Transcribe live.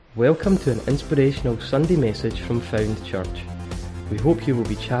Welcome to an inspirational Sunday message from Found Church. We hope you will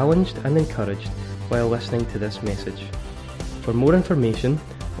be challenged and encouraged while listening to this message. For more information,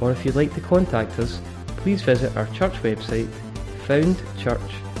 or if you'd like to contact us, please visit our church website,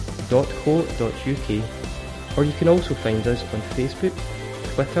 foundchurch.co.uk, or you can also find us on Facebook,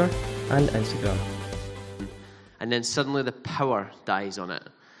 Twitter and Instagram. And then suddenly the power dies on it.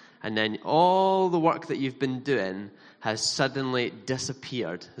 And then all the work that you've been doing has suddenly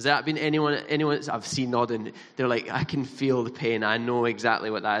disappeared. Has that been anyone I've seen nodding? They're like, I can feel the pain. I know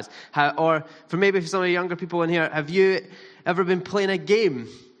exactly what that is. Or for maybe some of the younger people in here, have you ever been playing a game?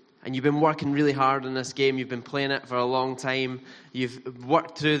 And you've been working really hard on this game. You've been playing it for a long time. You've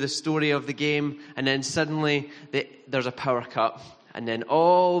worked through the story of the game. And then suddenly there's a power cut. And then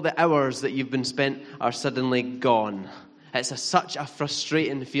all the hours that you've been spent are suddenly gone. It's such a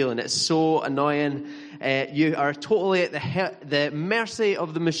frustrating feeling. It's so annoying. You are totally at the mercy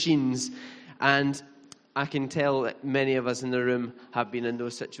of the machines. And I can tell that many of us in the room have been in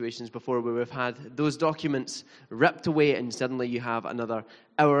those situations before where we've had those documents ripped away and suddenly you have another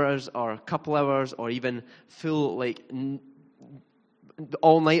hours or a couple hours or even full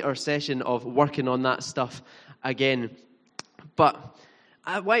all-nighter session of working on that stuff again. But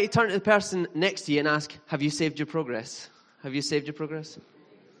I want you to turn to the person next to you and ask, have you saved your progress? Have you saved your progress?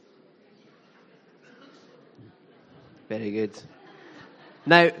 Very good.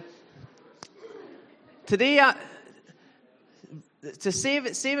 Now, today, to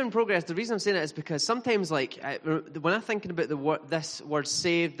save in progress, the reason I'm saying it is because sometimes, when I'm thinking about this word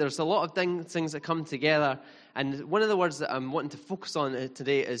saved, there's a lot of things that come together. And one of the words that I'm wanting to focus on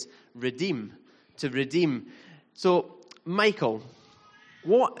today is redeem, to redeem. So, Michael,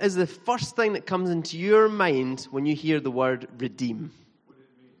 what is the first thing that comes into your mind when you hear the word redeem?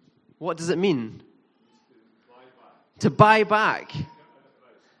 What does it mean? To buy back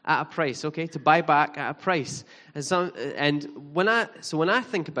at a price. Okay, to buy back at a price. And when I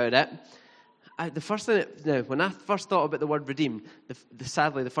think about it, when I first thought about the word redeem,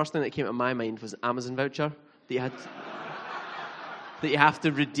 sadly the first thing that came to my mind was Amazon voucher that you have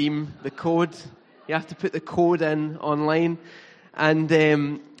to redeem the code. You have to put the code in online. And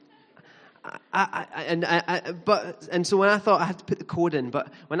so when I thought I had to put the code in, but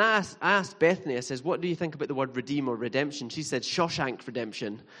when I asked Bethany, I says, "What do you think about the word redeem or redemption?" She said, "Shawshank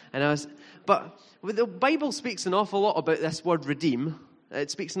Redemption." But the Bible speaks an awful lot about this word redeem. It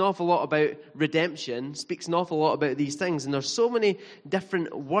speaks an awful lot about redemption. Speaks an awful lot about these things, and there's so many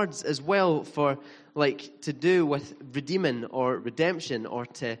different words as well for to do with redeeming or redemption or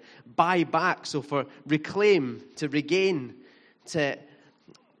to buy back. So for reclaim, to regain. To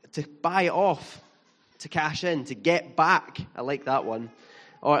buy off, to cash in, to get back. I like that one.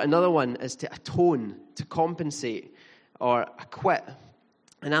 Or another one is to atone, to compensate, or acquit.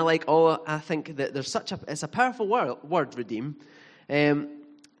 And I think that it's a powerful word, redeem.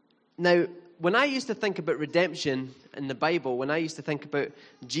 Now, when I used to think about redemption in the Bible, when I used to think about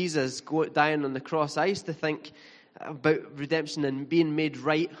Jesus dying on the cross, I used to think about redemption and being made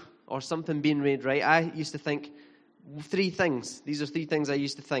right, or something being made right. I used to think three things. These are three things I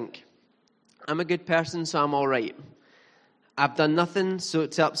used to think. I'm a good person, so I'm all right. I've done nothing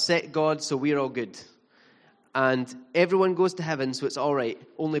to upset God, so we're all good. And everyone goes to heaven, so it's all right.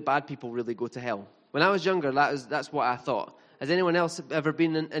 Only bad people really go to hell. When I was younger, that's what I thought. Has anyone else ever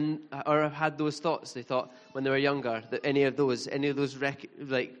been in or had those thoughts? They thought when they were younger that any of those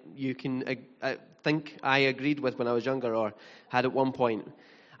you can think I agreed with when I was younger or had at one point.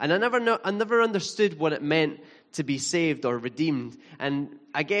 And I never understood what it meant to be saved or redeemed. And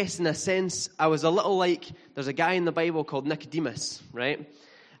I guess in a sense, I was a little like, there's a guy in the Bible called Nicodemus, right?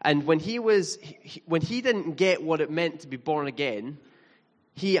 And when he didn't get what it meant to be born again,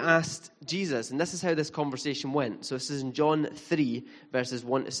 he asked Jesus, and this is how this conversation went. So this is in John 3, verses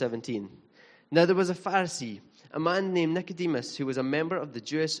 1 to 17. Now there was a Pharisee, a man named Nicodemus, who was a member of the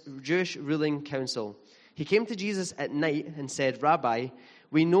Jewish ruling council. He came to Jesus at night and said, "Rabbi,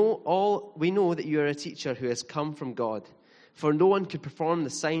 we know that you are a teacher who has come from God. For no one could perform the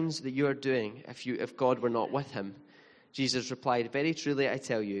signs that you are doing if God were not with him." Jesus replied, "Very truly I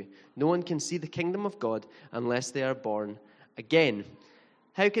tell you, no one can see the kingdom of God unless they are born again."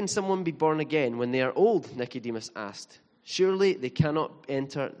 "How can someone be born again when they are old?" Nicodemus asked. "Surely they cannot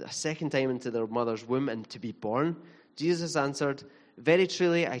enter a second time into their mother's womb and to be born?" Jesus answered, "Very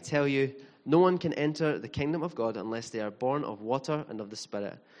truly I tell you, no one can enter the kingdom of God unless they are born of water and of the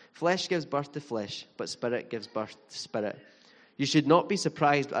Spirit. Flesh gives birth to flesh, but Spirit gives birth to spirit. You should not be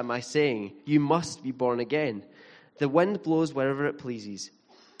surprised at my saying, you must be born again. The wind blows wherever it pleases.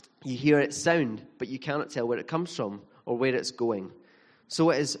 You hear its sound, but you cannot tell where it comes from or where it's going. So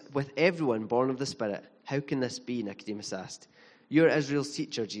it is with everyone born of the Spirit. How can this be? Nicodemus asked. You are Israel's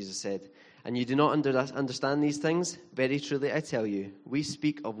teacher, Jesus said, and you do not understand these things? Very truly I tell you, we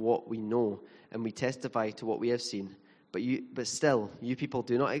speak of what we know, and we testify to what we have seen. But still, you people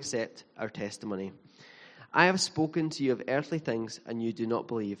do not accept our testimony. I have spoken to you of earthly things, and you do not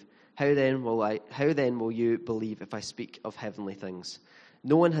believe. How then will you believe if I speak of heavenly things?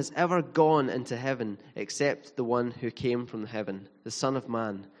 No one has ever gone into heaven except the one who came from heaven, the Son of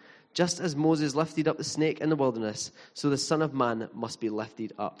Man. Just as Moses lifted up the snake in the wilderness, so the Son of Man must be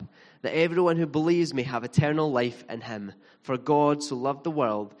lifted up, that everyone who believes may have eternal life in him. For God so loved the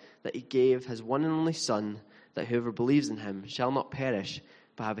world that he gave his one and only Son, that whoever believes in him shall not perish,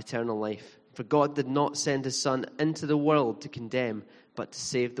 but have eternal life. For God did not send his Son into the world to condemn, but to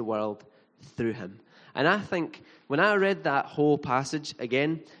save the world through him. And I think when I read that whole passage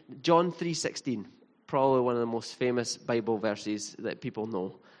again, John 3:16, probably one of the most famous Bible verses that people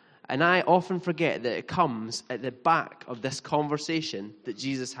know. And I often forget that it comes at the back of this conversation that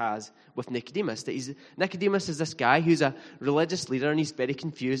Jesus has with Nicodemus. Nicodemus is this guy who's a religious leader, and he's very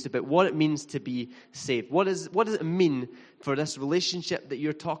confused about what it means to be saved. What does it mean for this relationship that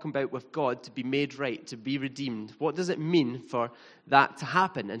you're talking about with God to be made right, to be redeemed? What does it mean for that to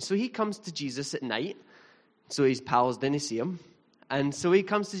happen? And so he comes to Jesus at night. So his pals didn't see him. And so he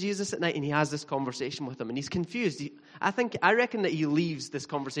comes to Jesus at night and he has this conversation with him, and he's confused. I reckon that he leaves this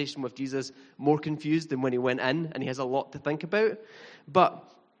conversation with Jesus more confused than when he went in, and he has a lot to think about. But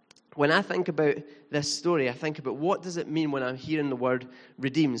when I think about this story, I think about what does it mean when I'm hearing the word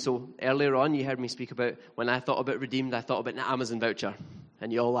redeemed. So earlier on, you heard me speak about when I thought about redeemed, I thought about an Amazon voucher,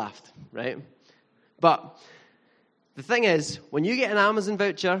 and you all laughed, right? But the thing is, when you get an Amazon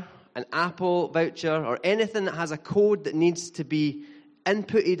voucher, an Apple voucher, or anything that has a code that needs to be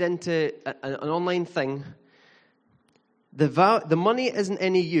inputted into an online thing, the money isn't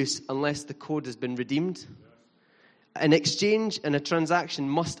any use unless the code has been redeemed. An exchange and a transaction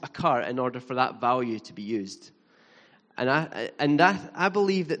must occur in order for that value to be used. And I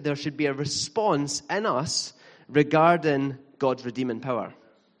believe that there should be a response in us regarding God's redeeming power.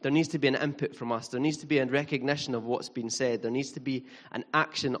 There needs to be an input from us. There needs to be a recognition of what's been said. There needs to be an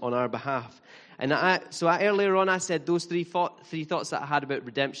action on our behalf. And earlier on, I said those three thoughts that I had about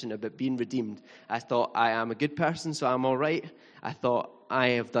redemption, about being redeemed. I thought, I am a good person, so I'm all right. I thought, I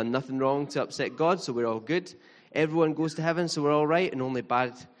have done nothing wrong to upset God, so we're all good. Everyone goes to heaven, so we're all right, and only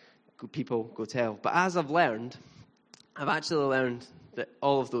bad people go to hell. But as I've actually learned that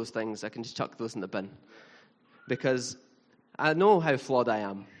all of those things, I can just chuck those in the bin. Because I know how flawed I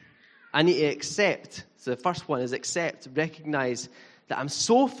am. I need to accept. So the first one is accept, recognize that I'm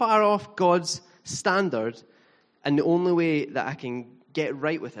so far off God's standard, and the only way that I can get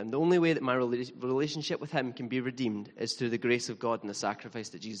right with him, the only way that my relationship with him can be redeemed is through the grace of God and the sacrifice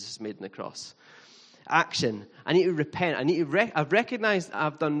that Jesus has made on the cross. Action. I need to repent. I've recognized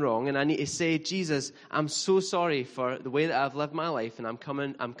I've done wrong, and I need to say, Jesus, I'm so sorry for the way that I've lived my life, and I'm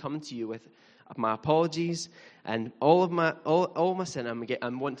coming to you with my apologies and all of my sin. I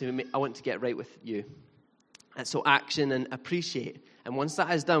want to get right with you. And so action and appreciate. And once that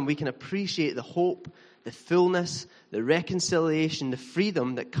is done, we can appreciate the hope, the fullness, the reconciliation, the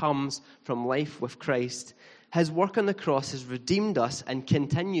freedom that comes from life with Christ. His work on the cross has redeemed us and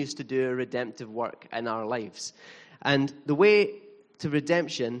continues to do a redemptive work in our lives. And the way to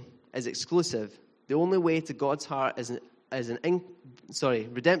redemption is exclusive. The only way to God's heart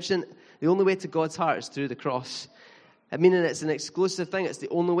redemption. The only way to God's heart is through the cross. Meaning it's an exclusive thing. It's the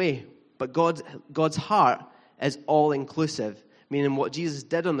only way. But God's heart is all-inclusive. Meaning what Jesus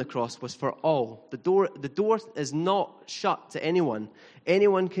did on the cross was for all. The door is not shut to anyone.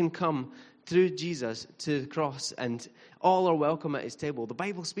 Anyone can come through Jesus to the cross, and all are welcome at his table. The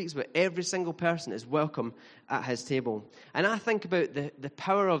Bible speaks about every single person is welcome at his table. And I think about the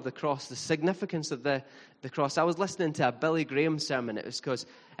power of the cross, the significance of the cross. I was listening to a Billy Graham sermon. It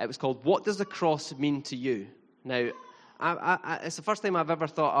was called, "What Does the Cross Mean to You?" Now, it's the first time I've ever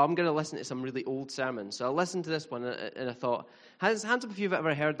thought, I'm going to listen to some really old sermon. So I listened to this one, and I thought, hands up if you've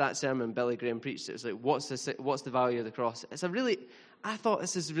ever heard that sermon Billy Graham preached. It was like, what's the value of the cross? I thought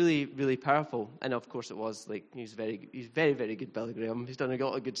this is really, really powerful. And of course it was. Like, he's very, very good, Billy Graham. He's done a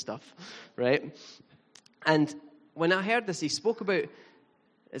lot of good stuff, right? And when I heard this, he spoke about,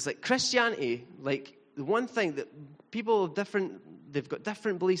 it's like Christianity, like the one thing that people have they've got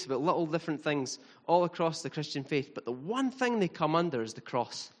different beliefs about little different things all across the Christian faith, but the one thing they come under is the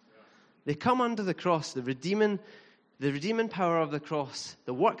cross. They come under the cross, the redeeming power of the cross,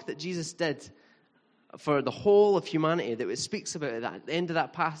 the work that Jesus did for the whole of humanity that it speaks about at the end of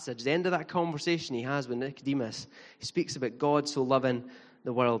that passage, the end of that conversation he has with Nicodemus. He speaks about God so loving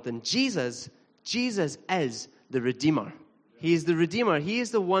the world. And Jesus is the Redeemer. He is the Redeemer. He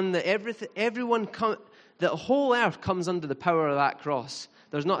is the one that the whole earth comes under the power of that cross.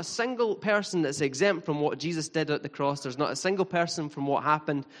 There's not a single person that's exempt from what Jesus did at the cross. There's not a single person from what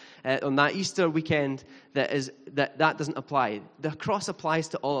happened on that Easter weekend that doesn't apply. The cross applies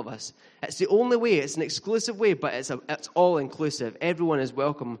to all of us. It's the only way. It's an exclusive way, but it's all inclusive. Everyone is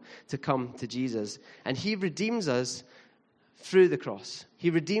welcome to come to Jesus, and He redeems us through the cross. He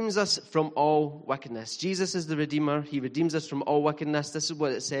redeems us from all wickedness. Jesus is the Redeemer. He redeems us from all wickedness. This is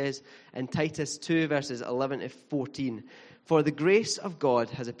what it says in Titus 2, verses 11 to 14. For the grace of God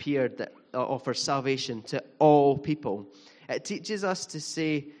has appeared that offers salvation to all people. It teaches us to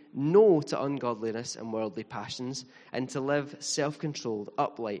say no to ungodliness and worldly passions, and to live self-controlled,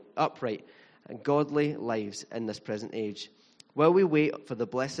 upright, and godly lives in this present age, while we wait for the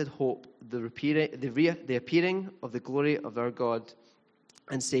blessed hope, the appearing of the glory of our God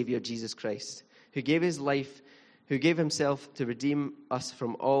and Savior Jesus Christ, who gave himself to redeem us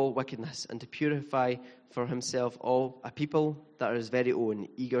from all wickedness and to purify for himself a people that are his very own,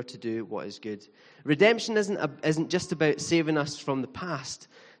 eager to do what is good. Redemption isn't just about saving us from the past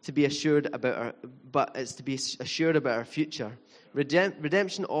but it's to be assured about our future.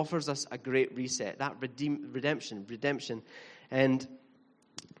 Redemption offers us a great reset. That redemption. And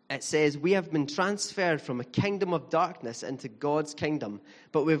it says, we have been transferred from a kingdom of darkness into God's kingdom,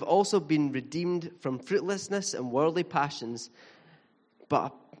 but we've also been redeemed from fruitlessness and worldly passions,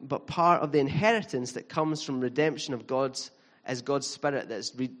 but part of the inheritance that comes from redemption of God's Spirit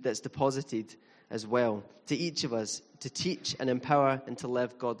that's deposited as well to each of us to teach and empower and to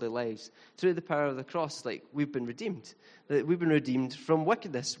live godly lives. Through the power of the cross, we've been redeemed. We've been redeemed from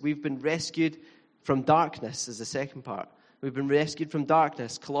wickedness. We've been rescued from darkness is the second part. We've been rescued from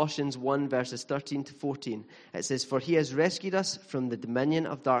darkness. Colossians 1, verses 13 to 14. It says, for he has rescued us from the dominion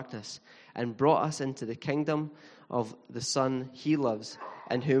of darkness and brought us into the kingdom of the Son he loves,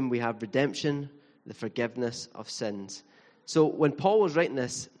 in whom we have redemption, the forgiveness of sins. So when Paul was writing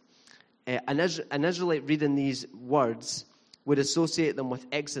this, an Israelite reading these words would associate them with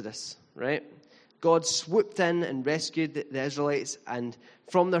Exodus, right? God swooped in and rescued the Israelites and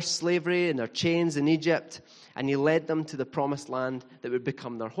from their slavery and their chains in Egypt, and he led them to the promised land that would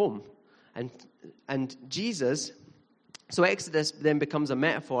become their home. And Jesus, so Exodus then becomes a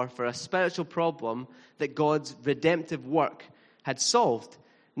metaphor for a spiritual problem that God's redemptive work had solved.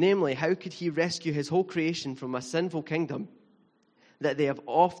 Namely, how could he rescue his whole creation from a sinful kingdom that they have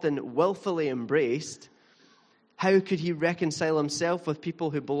often willfully embraced? How could he reconcile himself with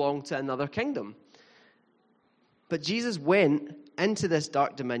people who belong to another kingdom? But Jesus went into this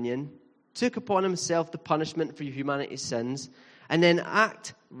dark dominion, took upon himself the punishment for humanity's sins, and then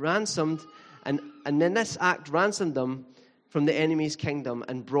ransomed them from the enemy's kingdom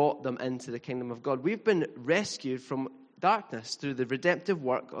and brought them into the kingdom of God. We've been rescued from darkness through the redemptive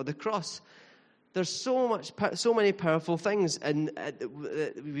work of the cross. There's so many powerful things, and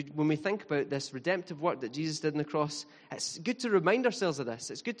when we think about this redemptive work that Jesus did on the cross, it's good to remind ourselves of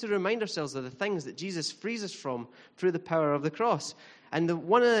this. It's good to remind ourselves of the things that Jesus frees us from through the power of the cross. And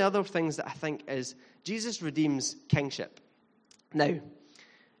one of the other things that I think is Jesus redeems kingship. Now,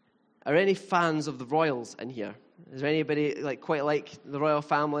 are any fans of the royals in here? Is there anybody quite like the royal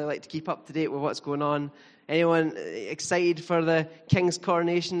family, like to keep up to date with what's going on? Anyone excited for the king's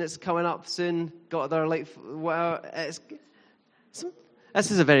coronation that's coming up soon? Got their this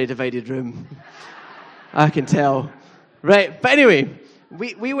is a very divided room. I can tell. Right, but anyway,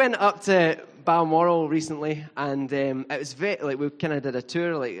 we went up to Balmoral recently, and it was very we kind of did a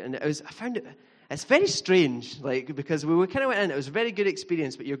tour, and I found it's very strange, because we kind of went in. It was a very good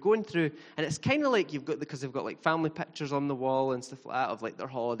experience, but you're going through, and it's kind of like because they've got family pictures on the wall and stuff like that of their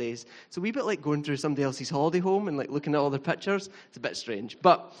holidays. So we bit like going through somebody else's holiday home and looking at all their pictures. It's a bit strange.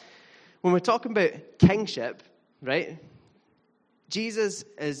 But when we're talking about kingship, right? Jesus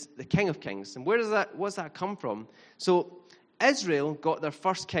is the King of Kings, and what's that come from? So Israel got their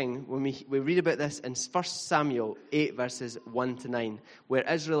first king when we read about this in 1 Samuel 8, verses 1 to 9, where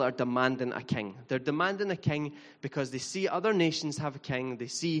Israel are demanding a king. They're demanding a king because they see other nations have a king. They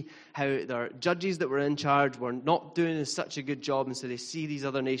see how their judges that were in charge were not doing such a good job, and so they see these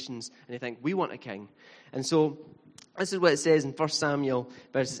other nations, and they think, we want a king. And so this is what it says in 1 Samuel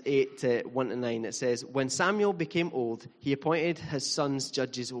verses 8 to 1 to 9. It says, when Samuel became old, he appointed his sons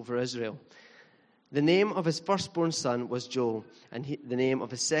judges over Israel. The name of his firstborn son was Joel, and the name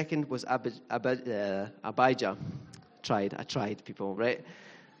of his second was Abijah. I tried, people, right?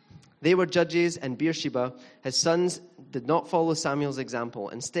 They were judges in Beersheba. His sons did not follow Samuel's example.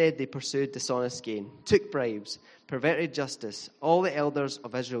 Instead, they pursued dishonest gain, took bribes, perverted justice. All the elders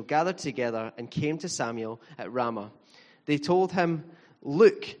of Israel gathered together and came to Samuel at Ramah. They told him,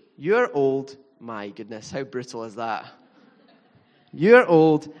 "Look, you're old." My goodness, how brutal is that? "You're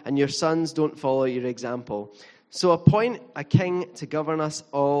old, and your sons don't follow your example. So appoint a king to govern us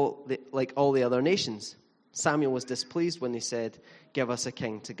like all the other nations." Samuel was displeased when they said, "Give us a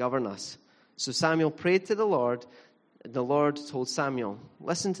king to govern us." So Samuel prayed to the Lord, and the Lord told Samuel,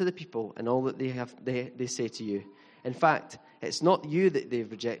 "Listen to the people and all that they say to you. In fact, it's not you that they've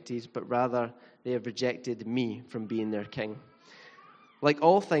rejected, but rather they have rejected me from being their king. Like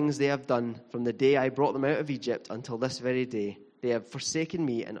all things they have done from the day I brought them out of Egypt until this very day, they have forsaken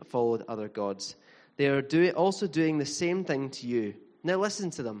me and followed other gods. They are also doing the same thing to you. Now listen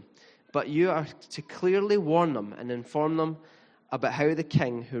to them. But you are to clearly warn them and inform them about how the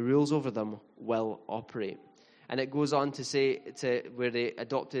king who rules over them will operate." And it goes on to say where they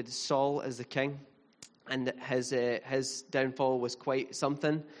adopted Saul as the king, and his downfall was quite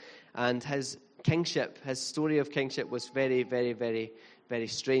something, and his kingship, his story of kingship was very, very, very, very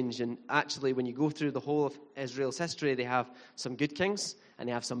strange. And actually, when you go through the whole of Israel's history, they have some good kings and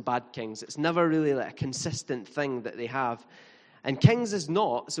they have some bad kings. It's never really like a consistent thing that they have. And kings is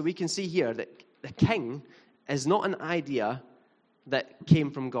not, so we can see here that the king is not an idea that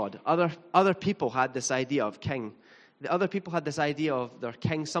came from God. Other people had this idea of king. The other people had this idea of their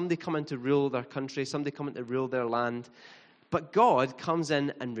king, somebody coming to rule their country, somebody coming to rule their land. But God comes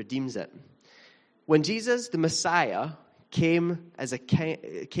in and redeems it. When Jesus, the Messiah, came as a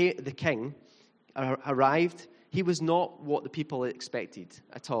king, the king arrived, he was not what the people expected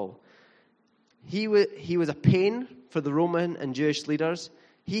at all. He was a pain for the Roman and Jewish leaders.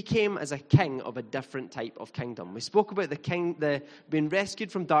 He came as a king of a different type of kingdom. We spoke about the king, being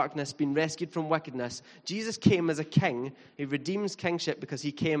rescued from darkness, being rescued from wickedness. Jesus came as a king. He redeems kingship because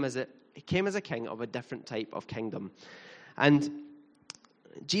he came as a king of a different type of kingdom. And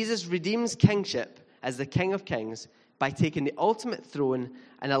Jesus redeems kingship as the King of Kings by taking the ultimate throne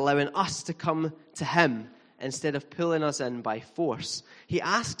and allowing us to come to him instead of pulling us in by force. He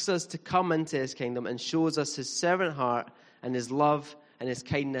asks us to come into his kingdom and shows us his servant heart and his love and his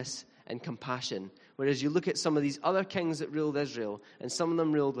kindness and compassion. Whereas you look at some of these other kings that ruled Israel, and some of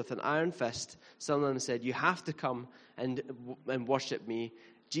them ruled with an iron fist. Some of them said, "You have to come and worship me."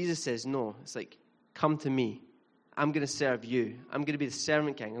 Jesus says, no. It's like, come to me. I'm going to serve you. I'm going to be the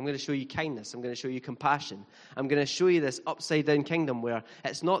servant king. I'm going to show you kindness. I'm going to show you compassion. I'm going to show you this upside down kingdom where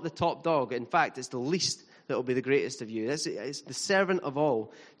it's not the top dog. In fact, it's the least that will be the greatest of you. It's the servant of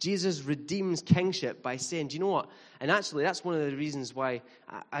all. Jesus redeems kingship by saying, do you know what? And actually, that's one of the reasons why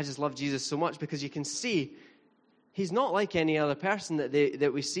I just love Jesus so much, because you can see he's not like any other person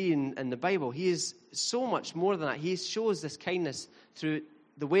that we see in the Bible. He is so much more than that. He shows this kindness through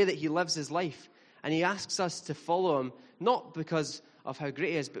the way that he lives his life. And he asks us to follow him, not because of how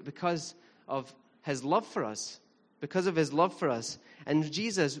great he is, but because of his love for us. Because of his love for us. And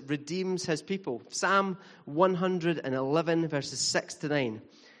Jesus redeems his people. Psalm 111, verses 6 to 9.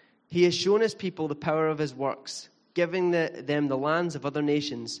 He has shown his people the power of his works, giving them the lands of other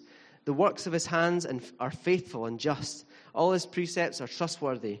nations. The works of his hands are faithful and just. All his precepts are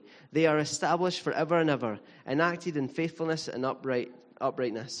trustworthy. They are established forever and ever, enacted in faithfulness and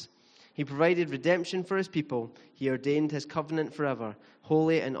uprightness. He provided redemption for his people. He ordained his covenant forever.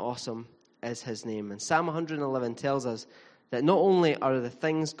 Holy and awesome is his name. And Psalm 111 tells us that not only are the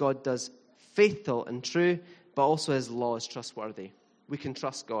things God does faithful and true, but also his law is trustworthy. We can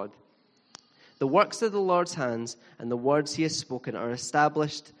trust God. The works of the Lord's hands and the words he has spoken are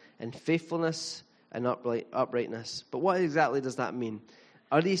established in faithfulness and uprightness. But what exactly does that mean?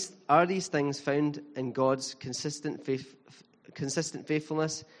 Are these things found in God's consistent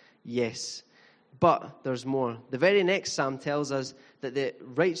faithfulness? Yes. But there's more. The very next psalm tells us that the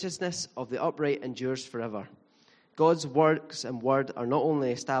righteousness of the upright endures forever. God's works and word are not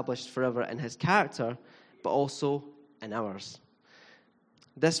only established forever in his character, but also in ours.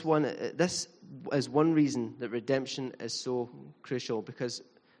 This is one reason that redemption is so crucial, because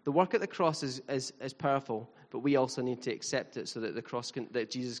the work at the cross is powerful, but we also need to accept it so that that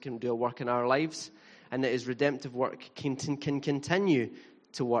Jesus can do a work in our lives, and that his redemptive work can continue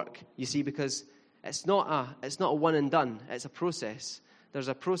to work. You see, because it's not a one and done. It's a process. There's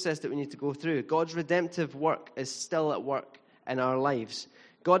a process that we need to go through. God's redemptive work is still at work in our lives.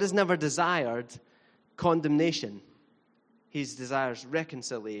 God has never desired condemnation. He desires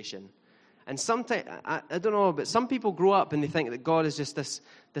reconciliation. And sometimes, I don't know, but some people grow up and they think that God is just this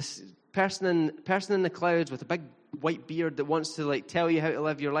person in the clouds with a big white beard that wants to like tell you how to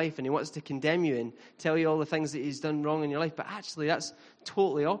live your life, and he wants to condemn you and tell you all the things that he's done wrong in your life. But actually, that's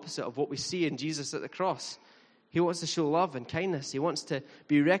totally opposite of what we see in Jesus at the cross. He wants to show love and kindness. He wants to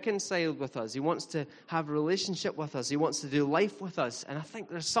be reconciled with us. He wants to have a relationship with us. He wants to do life with us. And I think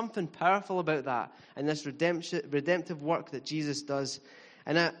there's something powerful about that and this redemptive work that Jesus does.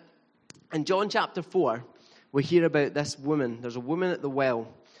 And in John chapter 4, we hear about this woman. There's a woman at the well,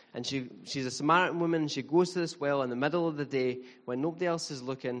 and she's a Samaritan woman. She goes to this well in the middle of the day when nobody else is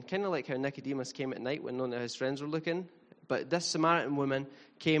looking, kind of like how Nicodemus came at night when none of his friends were looking. But this Samaritan woman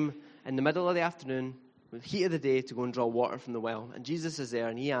came in the middle of the afternoon, with the heat of the day, to go and draw water from the well. And Jesus is there,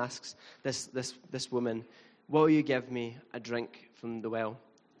 and he asks this woman, "Will you give me a drink from the well?"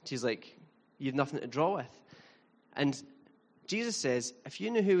 She's like, "You've nothing to draw with." And Jesus says, "If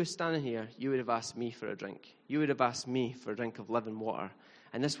you knew who was standing here, you would have asked me for a drink. You would have asked me for a drink of living water."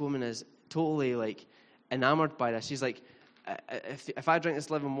 And this woman is totally like enamored by this. She's like, if I drink this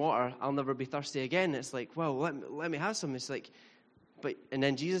living water, I'll never be thirsty again. It's like, well, let me have some. It's like, and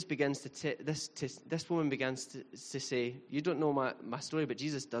then Jesus begins this woman begins to say, "You don't know my story," but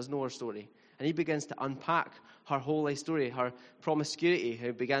Jesus does know her story. And he begins to unpack her whole life story, her promiscuity.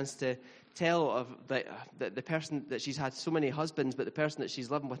 He begins to tell of the person that she's had so many husbands, but the person that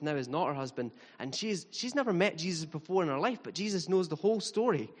she's living with now is not her husband. And she's never met Jesus before in her life, but Jesus knows the whole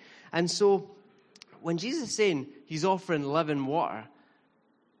story. And so when Jesus is saying he's offering living water,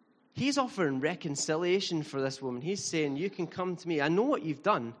 he's offering reconciliation for this woman. He's saying, "You can come to me. I know what you've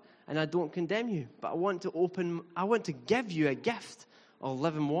done, and I don't condemn you, but I want to give you a gift of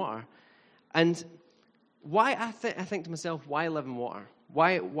living water." And why I think to myself, why living water?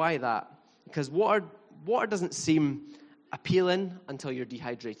 Why that? Because water doesn't seem appealing until you're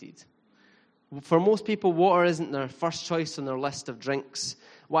dehydrated. For most people, water isn't their first choice on their list of drinks.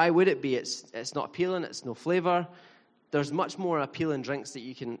 Why would it be? It's not appealing. It's no flavor. There's much more appealing drinks that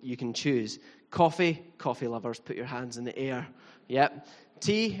you can choose. Coffee lovers, put your hands in the air. Yep.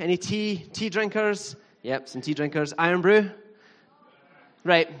 Tea, any tea drinkers? Yep, some tea drinkers. Iron brew?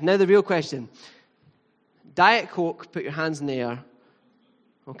 Right, now the real question. Diet Coke, put your hands in the air.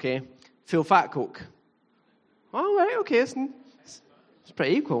 Okay. Full fat Coke. All right, okay, it's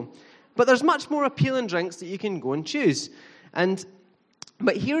pretty equal. But there's much more appealing drinks that you can go and choose.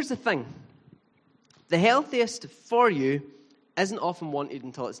 But here's the thing. The healthiest for you isn't often wanted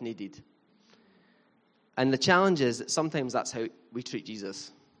until it's needed. And the challenge is that sometimes that's how we treat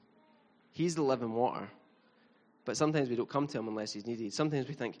Jesus. He's the living water. But sometimes we don't come to him unless he's needed. Sometimes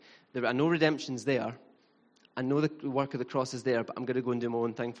we think, I know redemption's there. I know the work of the cross is there, but I'm going to go and do my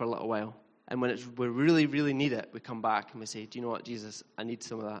own thing for a little while. And when we really, really need it, we come back and we say, "Do you know what, Jesus? I need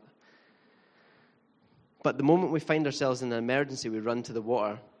some of that." But the moment we find ourselves in an emergency, we run to the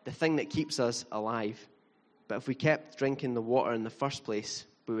water, the thing that keeps us alive. But if we kept drinking the water in the first place,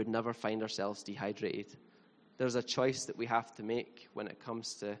 we would never find ourselves dehydrated. There's a choice that we have to make when it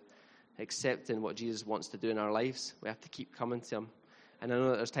comes to accepting what Jesus wants to do in our lives. We have to keep coming to him. And I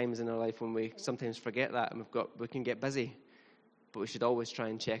know that there's times in our life when we sometimes forget that, and we can get busy. But we should always try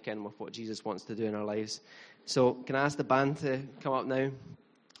and check in with what Jesus wants to do in our lives. So can I ask the band to come up now?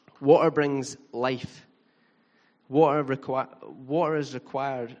 Water brings life. Water is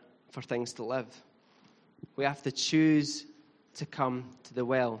required for things to live. We have to choose to come to the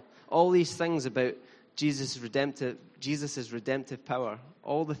well. All these things about Jesus' redemptive power,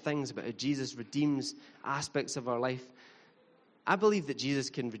 all the things about how Jesus redeems aspects of our life. I believe that Jesus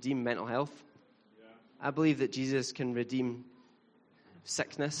can redeem mental health. I believe that Jesus can redeem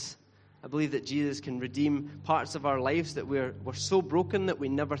sickness. I believe that Jesus can redeem parts of our lives that we're so broken that we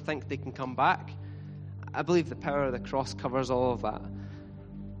never think they can come back. I believe the power of the cross covers all of that.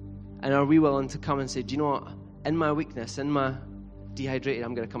 And are we willing to come and say, "Do you know what? In my weakness, in my dehydrated,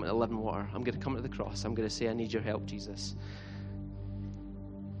 I'm going to come to the living water. I'm going to come to the cross. I'm going to say, I need your help, Jesus."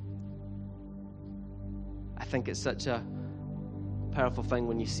 I think it's such a powerful thing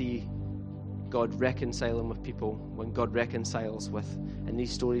when you see God reconciling with people, when God reconciles in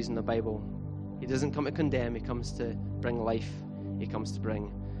these stories in the Bible. He doesn't come to condemn, he comes to bring life, he comes to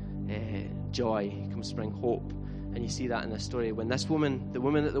bring joy, he comes to bring hope. And you see that in this story. When this woman, the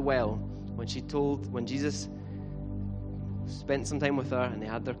woman at the well, when Jesus spent some time with her and they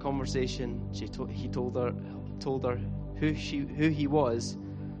had their conversation, he told her who he was,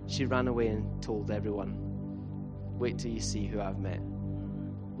 she ran away and told everyone. Wait till you see who I've met.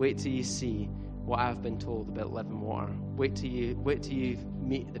 Wait till you see what I've been told about living water. Wait till you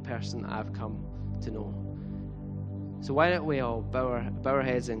meet the person that I've come to know. So why don't we all bow our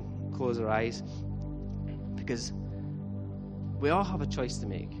heads and close our eyes? Because we all have a choice to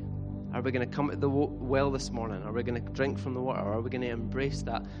make. Are we going to come to the well this morning? Are we going to drink from the water? Or are we going to embrace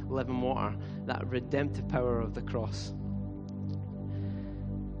that living water, that redemptive power of the cross?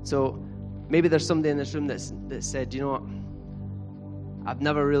 So maybe there's somebody in this room that said, you know what, I've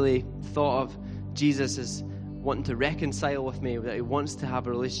never really thought of Jesus as wanting to reconcile with me, that he wants to have a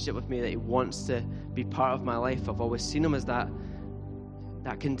relationship with me, that he wants to be part of my life. I've always seen him as that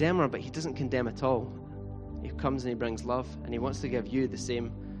condemner, but he doesn't condemn at all. He comes and he brings love, and he wants to give you the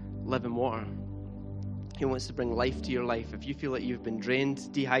same living water. He wants to bring life to your life. If you feel like you've been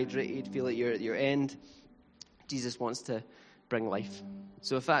drained, dehydrated, feel like you're at your end, Jesus wants to bring life.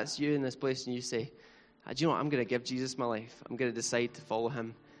 So if that's you in this place and you say, do you know what, I'm going to give Jesus my life. I'm going to decide to follow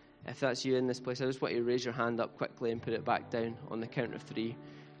him. If that's you in this place, I just want you to raise your hand up quickly and put it back down on the count of 3.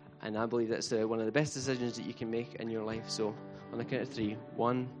 And I believe that's one of the best decisions that you can make in your life. So on the count of 3,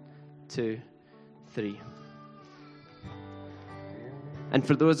 1, 2, 3. And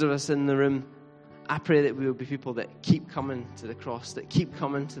for those of us in the room, I pray that we will be people that keep coming to the cross, that keep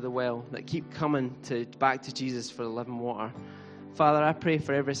coming to the well, that keep coming back to Jesus for the living water. Father, I pray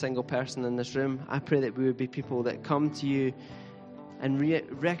for every single person in this room. I pray that we would be people that come to you and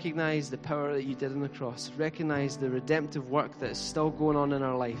recognize the power that you did on the cross, recognize the redemptive work that is still going on in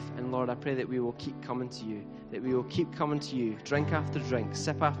our life. And Lord, I pray that we will keep coming to you, that we will keep coming to you, drink after drink,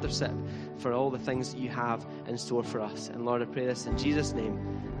 sip after sip, for all the things that you have in store for us. And Lord, I pray this in Jesus' name.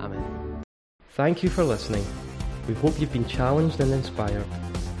 Amen. Thank you for listening. We hope you've been challenged and inspired.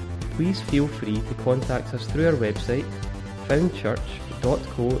 Please feel free to contact us through our website,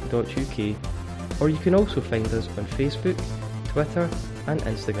 foundchurch.co.uk, or you can also find us on Facebook, Twitter and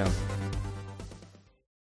Instagram.